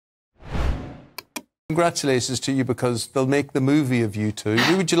Congratulations to you, because they'll make the movie of you two.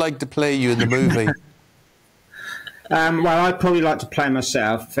 Who would you like to play you in the movie? Well, I'd probably like to play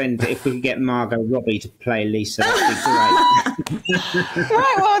myself, and if we could get Margot Robbie to play Lisa, that'd be great.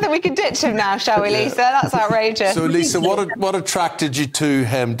 Right, well, then we can ditch him now, shall we, Lisa? That's outrageous. So, Lisa, what attracted you to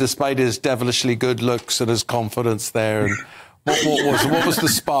him, despite his devilishly good looks and his confidence there? And what was the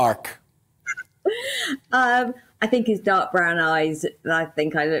spark? I think his dark brown eyes. I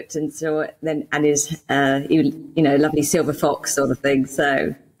think I looked and saw it, and his, lovely silver fox sort of thing.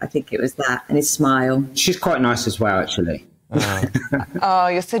 So I think it was that, and his smile. She's quite nice as well, actually. Oh,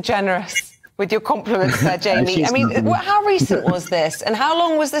 you're so generous with your compliments there, Jamie. I mean, how recent was this, and how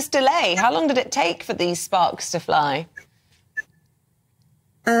long was this delay? How long did it take for these sparks to fly?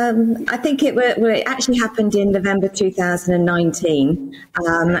 I think it actually happened in November 2019,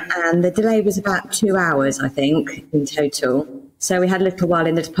 and the delay was about 2 hours, I think, in total. So we had a little while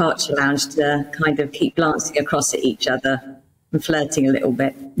in the departure lounge to kind of keep glancing across at each other and flirting a little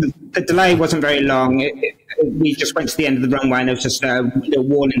bit. The delay wasn't very long. We just went to the end of the runway, and there was just a little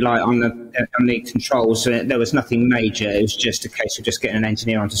warning light on the controls. So there was nothing major. It was just a case of just getting an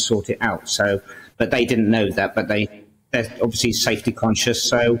engineer on to sort it out. So, but they didn't know that, but they're obviously safety conscious.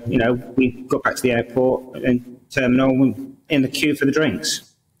 So, we got back to the airport and terminal in the queue for the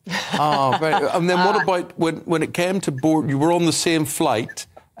drinks. Oh, right. And then what about when it came to board? You were on the same flight.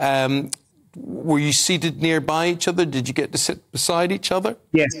 Were you seated nearby each other? Did you get to sit beside each other?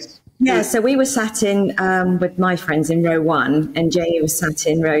 Yes. Yeah, so we were sat in with my friends in row 1, and Jamie was sat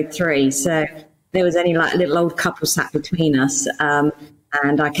in row 3. So there was only like a little old couple sat between us.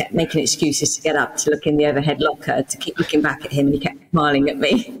 And I kept making excuses to get up to look in the overhead locker to keep looking back at him, and he kept smiling at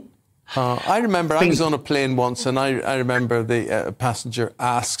me. I remember I was on a plane once, and I remember the passenger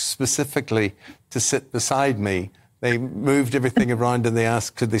asked specifically to sit beside me. They moved everything around and they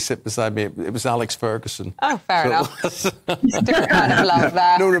asked, could they sit beside me? It was Alex Ferguson. Oh, fair enough. Different kind of love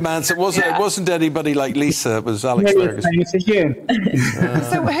there. No romance. It wasn't anybody like Lisa. It was Alex Ferguson.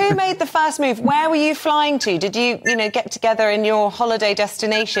 So who made the first move? Where were you flying to? Did you, get together in your holiday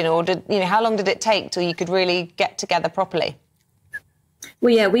destination, or how long did it take till you could really get together properly?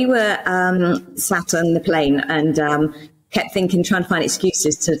 Well, yeah, we were sat on the plane and kept trying to find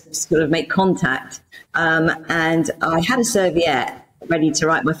excuses to sort of make contact. And I had a serviette ready to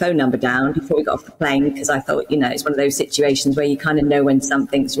write my phone number down before we got off the plane, because I thought, it's one of those situations where you kind of know when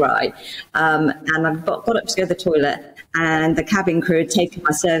something's right. And I got up to go to the toilet, and the cabin crew had taken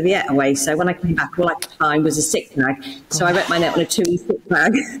my serviette away. So when I came back, all I could find was a sick bag. So I wrote my note on a TUI sick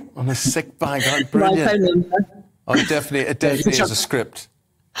bag. On a sick bag? Oh, brilliant. My phone number. Oh, it definitely is a script.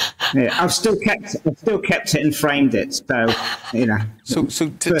 Yeah, I've still kept it and framed it. So, So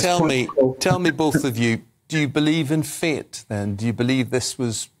tell me, both of you, do you believe in fate? Then, do you believe this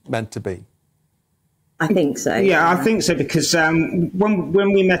was meant to be? I think so. Yeah, I think so, because when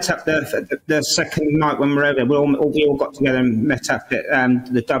we met up the second night when we were over, we all got together and met up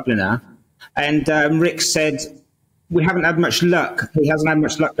at the Dubliner, and Rick said, we haven't had much luck. He hasn't had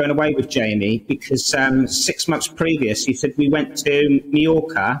much luck going away with Jamie, because 6 months previous, he said we went to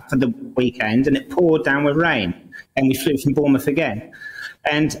Mallorca for the weekend and it poured down with rain, and we flew from Bournemouth again.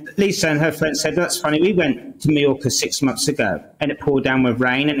 And Lisa and her friend said, that's funny, we went to Mallorca 6 months ago and it poured down with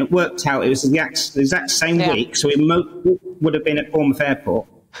rain, and it worked out, it was the exact same week, so we would have been at Bournemouth Airport,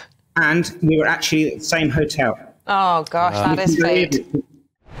 and we were actually at the same hotel. Oh, gosh, that is fate.